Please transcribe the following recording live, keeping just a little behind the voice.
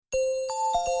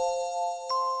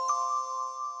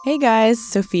Hey guys,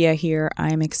 Sophia here.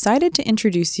 I'm excited to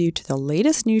introduce you to the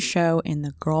latest new show in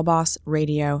the Girl Boss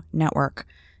Radio Network.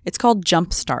 It's called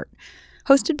Jumpstart.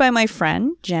 Hosted by my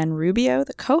friend, Jen Rubio,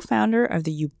 the co-founder of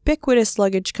the ubiquitous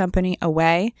luggage company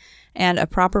Away and a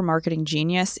proper marketing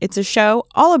genius, it's a show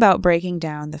all about breaking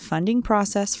down the funding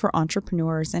process for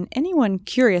entrepreneurs and anyone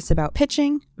curious about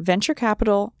pitching, venture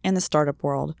capital, and the startup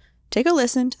world. Take a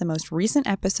listen to the most recent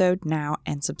episode now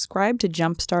and subscribe to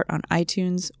Jumpstart on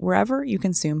iTunes, wherever you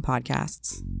consume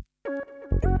podcasts.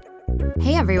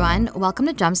 Hey everyone, welcome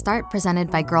to Jumpstart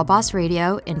presented by Girl Boss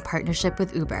Radio in partnership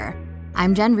with Uber.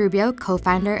 I'm Jen Rubio,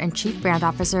 co-founder and chief brand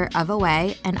officer of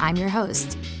Away, and I'm your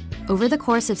host. Over the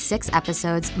course of 6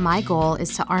 episodes, my goal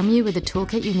is to arm you with the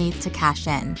toolkit you need to cash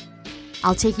in.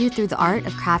 I'll take you through the art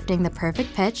of crafting the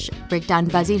perfect pitch, break down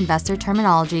buzzy investor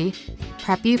terminology,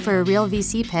 prep you for a real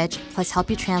VC pitch, plus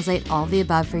help you translate all of the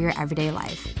above for your everyday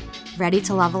life. Ready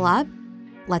to level up?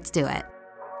 Let's do it.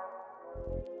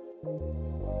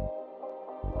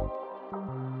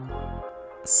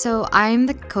 So I'm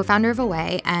the co-founder of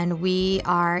Away, and we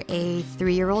are a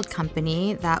 3-year-old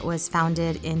company that was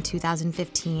founded in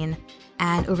 2015.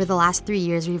 And over the last 3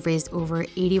 years, we've raised over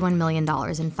 $81 million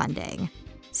in funding.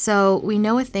 So we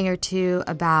know a thing or two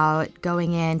about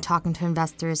going in, talking to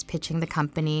investors, pitching the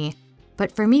company.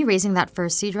 But for me, raising that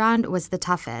first seed round was the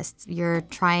toughest. You're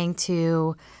trying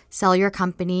to sell your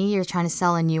company, you're trying to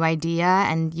sell a new idea,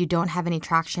 and you don't have any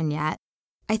traction yet.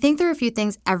 I think there are a few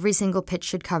things every single pitch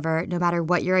should cover, no matter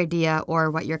what your idea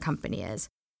or what your company is.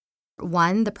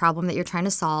 1, the problem that you're trying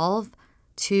to solve.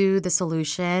 2, the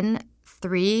solution.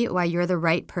 3, why you're the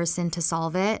right person to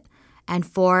solve it. And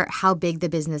 4, how big the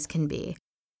business can be.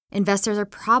 Investors are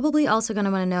probably also going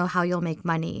to want to know how you'll make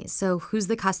money. So who's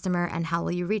the customer and how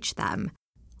will you reach them?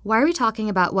 Why are we talking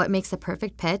about what makes a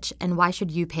perfect pitch and why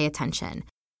should you pay attention?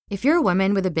 If you're a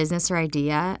woman with a business or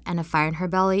idea and a fire in her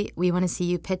belly, we want to see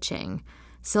you pitching.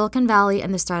 Silicon Valley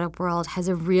and the startup world has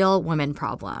a real woman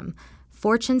problem.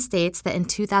 Fortune states that in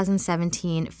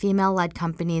 2017, female-led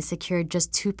companies secured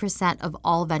just 2% of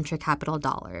all venture capital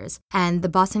dollars. And the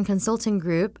Boston Consulting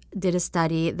Group did a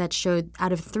study that showed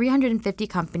out of 350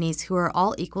 companies who are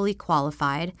all equally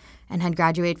qualified and had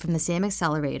graduated from the same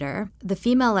accelerator, the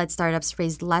female-led startups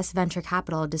raised less venture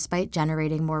capital despite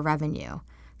generating more revenue.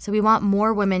 So we want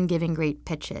more women giving great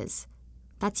pitches.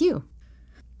 That's you.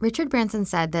 Richard Branson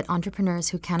said that entrepreneurs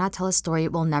who cannot tell a story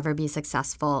will never be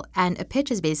successful, and a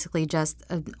pitch is basically just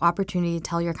an opportunity to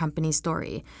tell your company's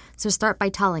story. So start by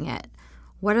telling it.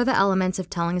 What are the elements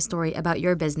of telling a story about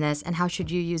your business, and how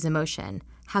should you use emotion?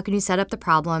 How can you set up the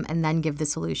problem and then give the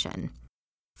solution?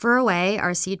 For Away,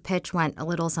 our seed pitch went a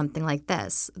little something like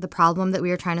this. The problem that we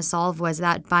were trying to solve was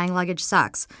that buying luggage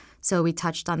sucks. So we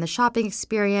touched on the shopping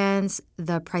experience,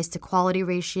 the price-to-quality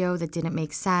ratio that didn't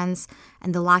make sense,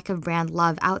 and the lack of brand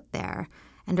love out there.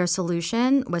 And our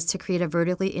solution was to create a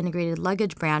vertically integrated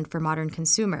luggage brand for modern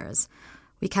consumers.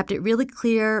 We kept it really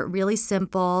clear, really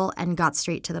simple, and got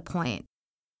straight to the point.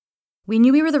 We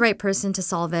knew we were the right person to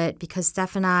solve it because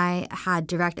Steph and I had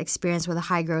direct experience with a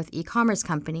high-growth e-commerce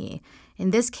company.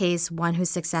 In this case, one whose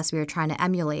success we were trying to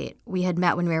emulate. We had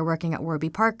met when we were working at Warby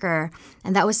Parker,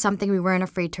 and that was something we weren't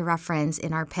afraid to reference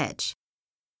in our pitch.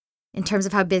 In terms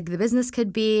of how big the business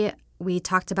could be, we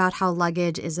talked about how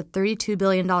luggage is a $32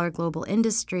 billion global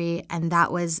industry, and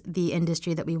that was the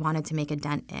industry that we wanted to make a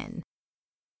dent in.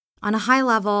 On a high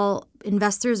level,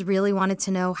 investors really wanted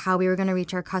to know how we were going to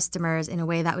reach our customers in a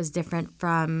way that was different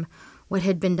from what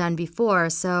had been done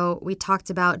before. So we talked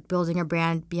about building a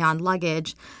brand beyond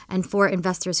luggage. And for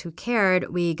investors who cared,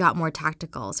 we got more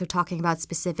tactical. So talking about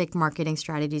specific marketing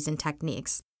strategies and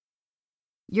techniques.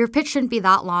 Your pitch shouldn't be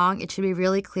that long. It should be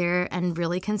really clear and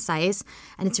really concise.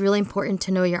 And it's really important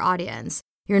to know your audience.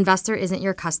 Your investor isn't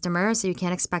your customer, so you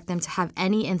can't expect them to have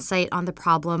any insight on the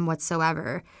problem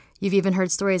whatsoever. You've even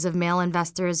heard stories of male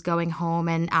investors going home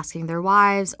and asking their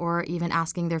wives or even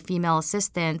asking their female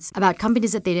assistants about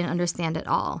companies that they didn't understand at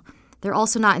all. They're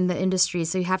also not in the industry,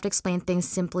 so you have to explain things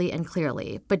simply and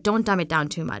clearly. But don't dumb it down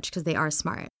too much because they are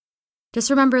smart. Just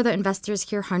remember that investors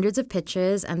hear hundreds of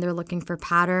pitches and they're looking for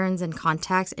patterns and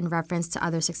context in reference to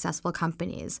other successful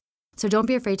companies. So don't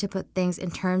be afraid to put things in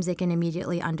terms they can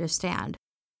immediately understand.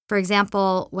 For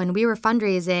example, when we were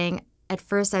fundraising, at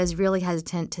first, I was really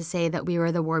hesitant to say that we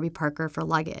were the Warby Parker for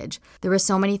luggage. There were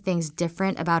so many things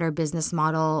different about our business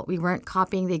model. We weren't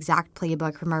copying the exact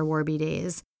playbook from our Warby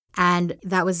days. And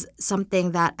that was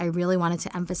something that I really wanted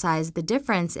to emphasize the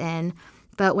difference in.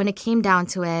 But when it came down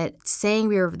to it, saying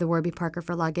we were the Warby Parker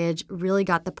for luggage really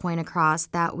got the point across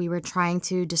that we were trying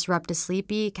to disrupt a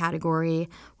sleepy category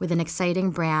with an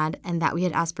exciting brand and that we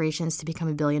had aspirations to become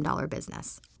a billion-dollar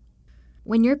business.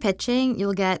 When you're pitching,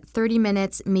 you'll get 30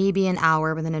 minutes, maybe an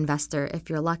hour with an investor if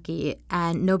you're lucky,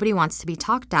 and nobody wants to be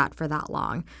talked at for that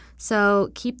long. So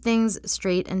keep things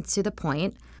straight and to the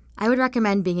point. I would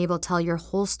recommend being able to tell your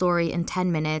whole story in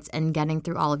 10 minutes and getting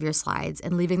through all of your slides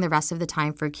and leaving the rest of the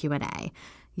time for Q&A.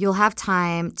 You'll have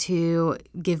time to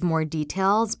give more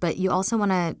details, but you also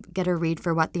want to get a read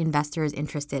for what the investor is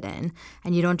interested in,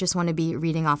 and you don't just want to be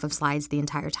reading off of slides the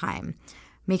entire time.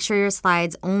 Make sure your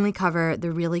slides only cover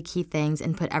the really key things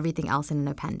and put everything else in an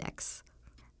appendix.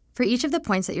 For each of the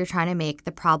points that you're trying to make,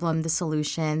 the problem, the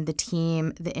solution, the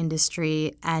team, the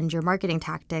industry, and your marketing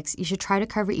tactics, you should try to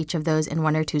cover each of those in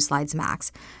 1 or 2 slides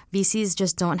max. VCs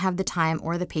just don't have the time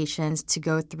or the patience to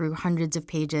go through hundreds of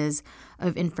pages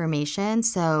of information,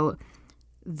 so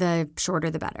the shorter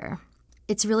the better.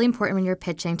 It's really important when you're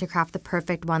pitching to craft the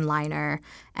perfect one-liner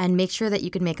and make sure that you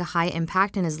can make a high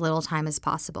impact in as little time as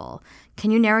possible.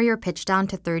 Can you narrow your pitch down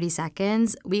to 30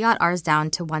 seconds? We got ours down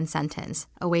to 1 sentence.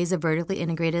 Away's a vertically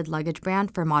integrated luggage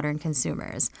brand for modern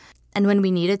consumers. And when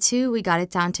we needed to, we got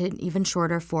it down to even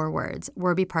shorter 4 words,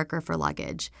 Warby Parker for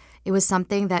luggage. It was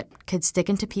something that could stick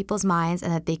into people's minds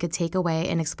and that they could take away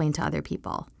and explain to other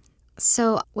people.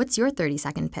 So what's your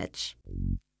 30-second pitch?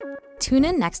 Tune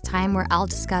in next time where I'll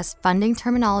discuss Funding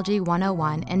Terminology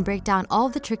 101 and break down all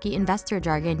of the tricky investor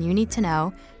jargon you need to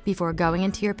know before going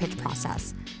into your pitch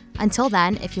process. Until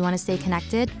then, if you want to stay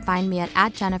connected, find me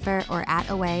at @Jennifer or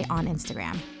 @Away on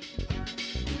Instagram.